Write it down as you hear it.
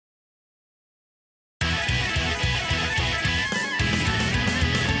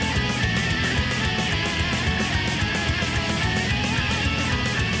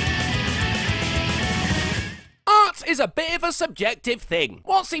is a bit of a subjective thing.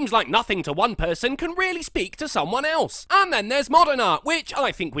 What seems like nothing to one person can really speak to someone else. And then there's modern art, which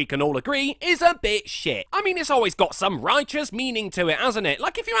I think we can all agree is a bit shit. I mean, it's always got some righteous meaning to it, hasn't it?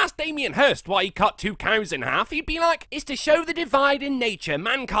 Like if you ask Damien Hirst why he cut 2 cows in half, he'd be like, it's to show the divide in nature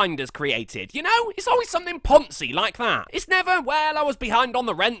mankind has created. You know, it's always something poncy like that. It's never, well, I was behind on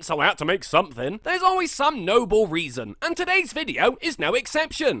the rent, so I had to make something. There's always some noble reason, and today's video is no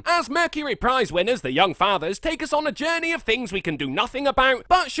exception. As Mercury Prize winners, the Young Fathers take us on a journey of things we can do nothing about,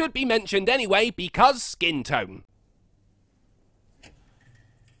 but should be mentioned anyway because skin tone.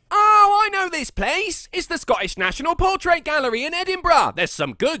 Oh, I know this place! It's the Scottish National Portrait Gallery in Edinburgh. There's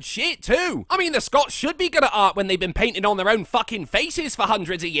some good shit too. I mean, the Scots should be good at art when they've been painting on their own fucking faces for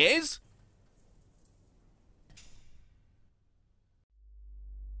hundreds of years.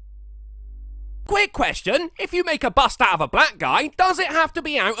 Quick question, if you make a bust out of a black guy, does it have to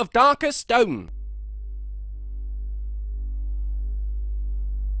be out of darker stone?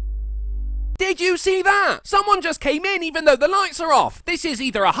 Did you see that? Someone just came in even though the lights are off. This is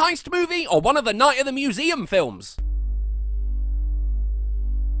either a heist movie or one of the Night of the Museum films.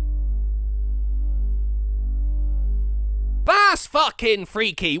 That's fucking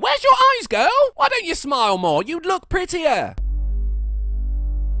freaky. Where's your eyes, girl? Why don't you smile more? You'd look prettier.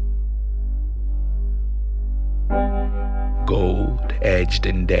 Gold, edged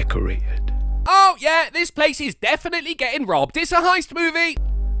and decorated. Oh yeah, this place is definitely getting robbed. It's a heist movie.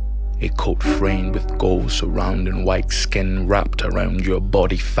 A coat framed with gold surrounding white skin wrapped around your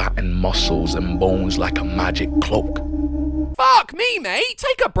body fat and muscles and bones like a magic cloak. Fuck me, mate.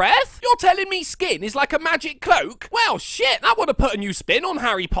 Take a breath. You're telling me skin is like a magic cloak? Well, shit, that would have put a new spin on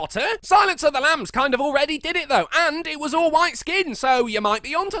Harry Potter. Silence of the Lambs kind of already did it though, and it was all white skin, so you might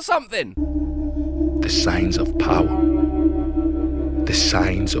be onto something. The signs of power. The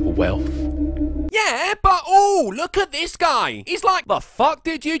signs of wealth. Yeah, but oh, look at this guy. He's like, the fuck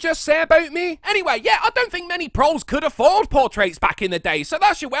did you just say about me? Anyway, yeah, I don't think many pros could afford portraits back in the day, so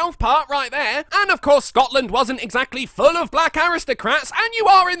that's your wealth part right there. And of course, Scotland wasn't exactly full of black aristocrats, and you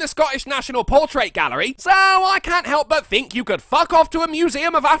are in the Scottish National Portrait Gallery, so I can't help but think you could fuck off to a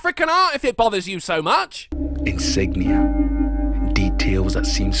museum of African art if it bothers you so much. Insignia. Details that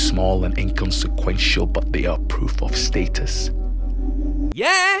seem small and inconsequential, but they are proof of status.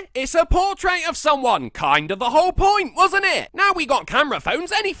 Yeah, it's a portrait of someone, kind of the whole point, wasn't it? Now we got camera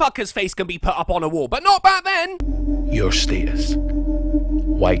phones, any fucker's face can be put up on a wall, but not back then. Your status.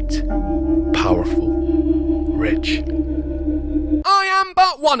 White, powerful, rich. I am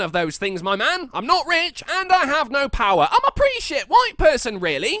but one of those things, my man. I'm not rich, and I have no power. I'm a pretty shit white person,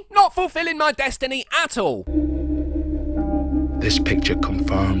 really. Not fulfilling my destiny at all. This picture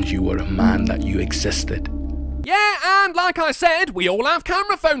confirms you were a man, that you existed. Yeah, and like I said, we all have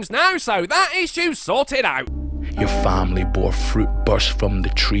camera phones now, so that issue's sorted out. Your family bore fruit burst from the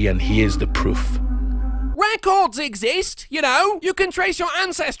tree, and here's the proof. Records exist, you know. You can trace your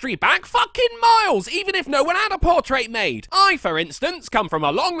ancestry back fucking miles, even if no one had a portrait made. I, for instance, come from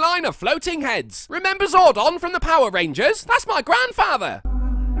a long line of floating heads. Remember Zordon from the Power Rangers? That's my grandfather.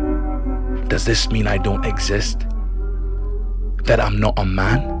 Does this mean I don't exist? That I'm not a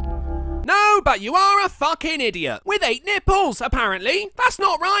man? No, but you are a fucking idiot. With 8 nipples, apparently. That's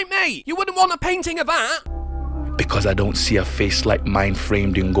not right, mate. You wouldn't want a painting of that. Because I don't see a face like mine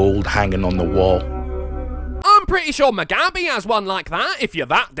framed in gold hanging on the wall. I'm pretty sure Mugabe has one like that, if you're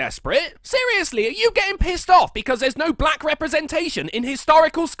that desperate. Seriously, are you getting pissed off because there's no black representation in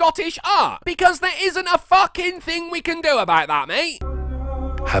historical Scottish art? Because there isn't a fucking thing we can do about that, mate.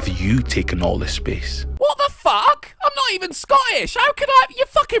 Have you taken all this space? What the fuck? I'm not even Scottish. How can I? You're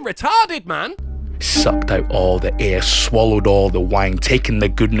fucking retarded, man. Sucked out all the air, swallowed all the wine, taken the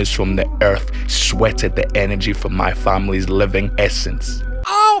goodness from the earth, sweated the energy from my family's living essence.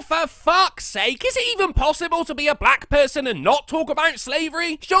 Oh, for fuck's sake, is it even possible to be a black person and not talk about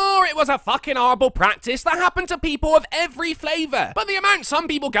slavery? Sure, it was a fucking horrible practice that happened to people of every flavour, but the amount some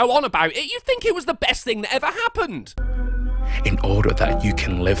people go on about it, you'd think it was the best thing that ever happened. In order that you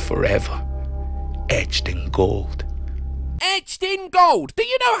can live forever, etched in gold. Etched in gold? Do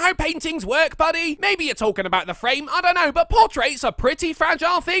you know how paintings work, buddy? Maybe you're talking about the frame, I don't know, but portraits are pretty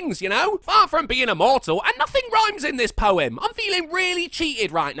fragile things, you know? Far from being immortal, and nothing rhymes in this poem. I'm feeling really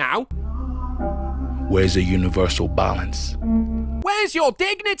cheated right now. Where's the universal balance? Where's your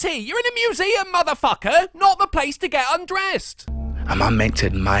dignity? You're in a museum, motherfucker, not the place to get undressed. Am I meant to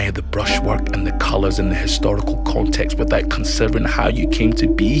admire the brushwork and the colours in the historical context without considering how you came to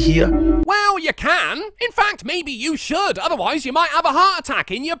be here? Well, you can. In fact, maybe you should, otherwise you might have a heart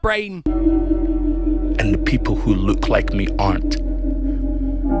attack in your brain. And the people who look like me aren't.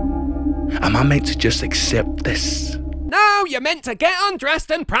 Am I meant to just accept this? No, you're meant to get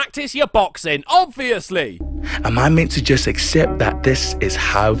undressed and practice your boxing, obviously. Am I meant to just accept that this is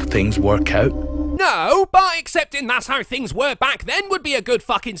how things work out? No, but accepting that's how things were back then would be a good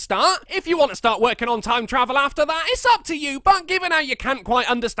fucking start. If you want to start working on time travel after that, it's up to you, but given how you can't quite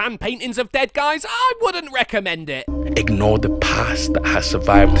understand paintings of dead guys, I wouldn't recommend it. Ignore the past that has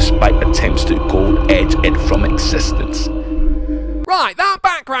survived despite attempts to gold edge it from existence. Right, that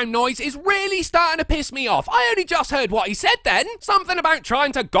background noise is really starting to piss me off. I only just heard what he said then. Something about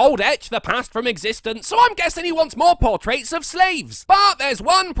trying to gold etch the past from existence, so I'm guessing he wants more portraits of slaves. But there's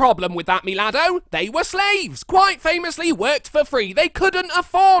one problem with that, Milado. They were slaves. Quite famously worked for free. They couldn't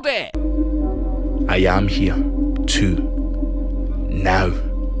afford it. I am here. Too. Now.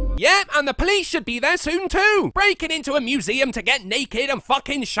 Yep, and the police should be there soon too. Breaking into a museum to get naked and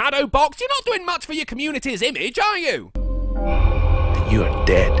fucking shadow boxed. You're not doing much for your community's image, are you? You are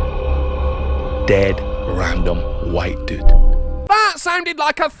dead. Dead, random, white dude. That sounded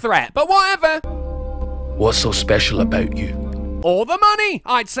like a threat, but whatever. What's so special about you? All the money,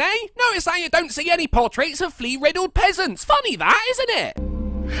 I'd say. Notice how you don't see any portraits of flea-riddled peasants. Funny that, isn't it?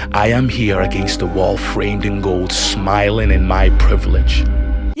 I am here against the wall framed in gold, smiling in my privilege.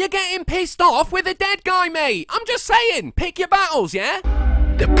 You're getting pissed off with a dead guy, mate. I'm just saying, pick your battles, yeah?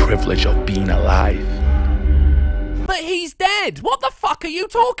 The privilege of being alive. But he's dead. What the fuck are you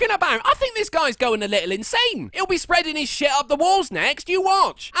talking about? I think this guy's going a little insane. He'll be spreading his shit up the walls next, you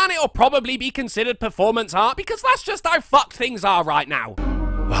watch. And it'll probably be considered performance art because that's just how fucked things are right now.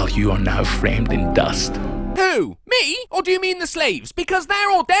 While you are now framed in dust. Who? Me? Or do you mean the slaves? Because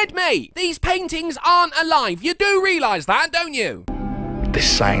they're all dead, mate. These paintings aren't alive. You do realise that, don't you? The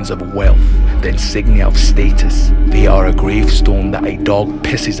signs of wealth, the insignia of status. They are a gravestone that a dog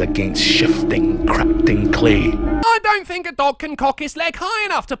pisses against, shifting, cracked in clay. I don't think a dog can cock his leg high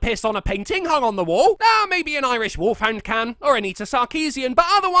enough to piss on a painting hung on the wall. Maybe an Irish wolfhound can, or an Anita Sarkeesian, but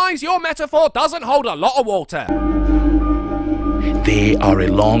otherwise your metaphor doesn't hold a lot of water. They are a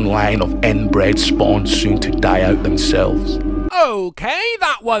long line of inbred spawn soon to die out themselves. Okay,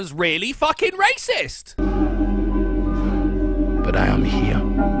 that was really fucking racist. But I am here.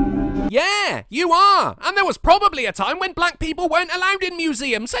 Yeah, you are. And there was probably a time when black people weren't allowed in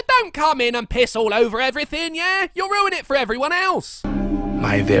museums, so don't come in and piss all over everything, yeah? You'll ruin it for everyone else.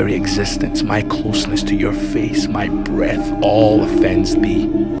 My very existence, my closeness to your face, my breath, all offends thee.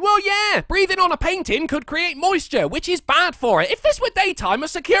 Well, yeah, breathing on a painting could create moisture, which is bad for it. If this were daytime, a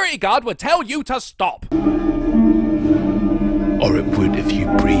security guard would tell you to stop. Or it would if you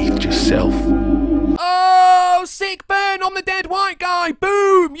breathed yourself. Oh, sick burn on the dead white guy.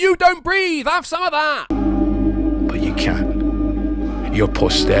 Boom, you don't breathe. Have some of that. But you can't. Your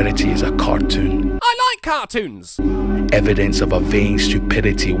posterity is a cartoon. I like cartoons. Evidence of a vain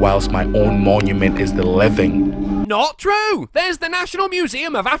stupidity whilst my own monument is the living. Not true. There's the National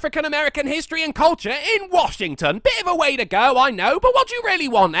Museum of African American History and Culture in Washington. Bit of a way to go, I know, but what do you really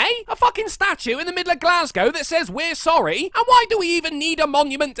want, eh? A fucking statue in the middle of Glasgow that says we're sorry? And why do we even need a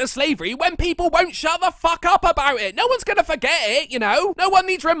monument to slavery when people won't shut the fuck up about it? No one's gonna forget it, you know? No one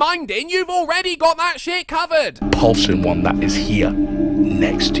needs reminding. You've already got that shit covered. Pulsing one that is here,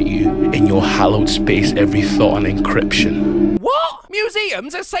 next to you, in your hallowed space, every thought an encryption. What?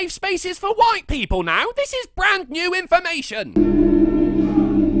 Museums are safe spaces for white people now? This is brand new information.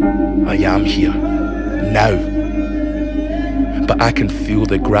 I am here, now. But I can feel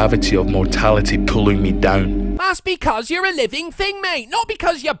the gravity of mortality pulling me down. That's because you're a living thing, mate, not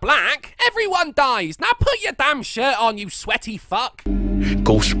because you're black. Everyone dies. Now put your damn shirt on, you sweaty fuck.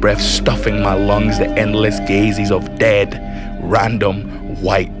 Ghost breath stuffing my lungs, the endless gazes of dead, random,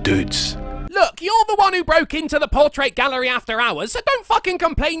 white dudes. Look, you're the one who broke into the portrait gallery after hours, so don't fucking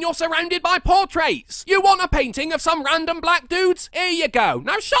complain you're surrounded by portraits. You want a painting of some random black dudes? Here you go.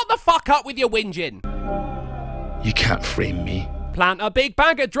 Now shut the fuck up with your whinging. You can't frame me. Plant a big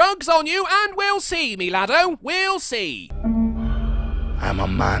bag of drugs on you and we'll see, me laddo. We'll see. I'm a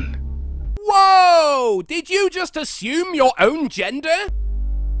man. Whoa! Did you just assume your own gender?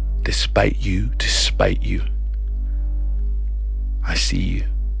 Despite you, I see you.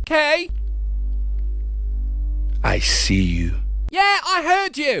 Okay. I see you. Yeah, I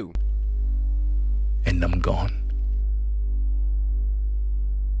heard you. And I'm gone.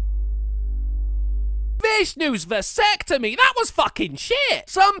 Vishnu's vasectomy, that was fucking shit.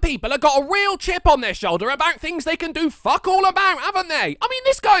 Some people have got a real chip on their shoulder about things they can do fuck all about, haven't they? I mean,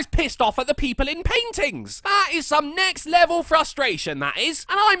 this guy's pissed off at the people in paintings. That is some next level frustration, that is.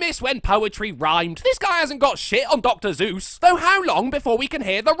 And I miss when poetry rhymed. This guy hasn't got shit on Dr. Zeus. Though how long before we can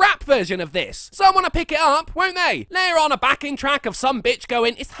hear the rap version of this? Someone will pick it up, won't they? Layer on a backing track of some bitch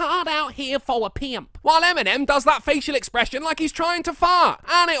going, "It's hard out here for a pimp," while Eminem does that facial expression like he's trying to fart.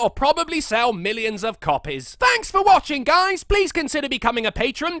 And it'll probably sell millions of copies. Thanks for watching, guys. Please consider becoming a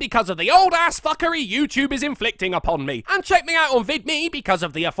patron because of the old ass fuckery YouTube is inflicting upon me. And check me out on VidMe because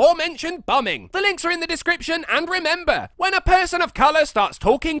of the aforementioned bumming. The links are in the description, and remember, when a person of colour starts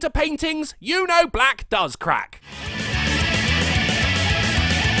talking to paintings, you know black does crack.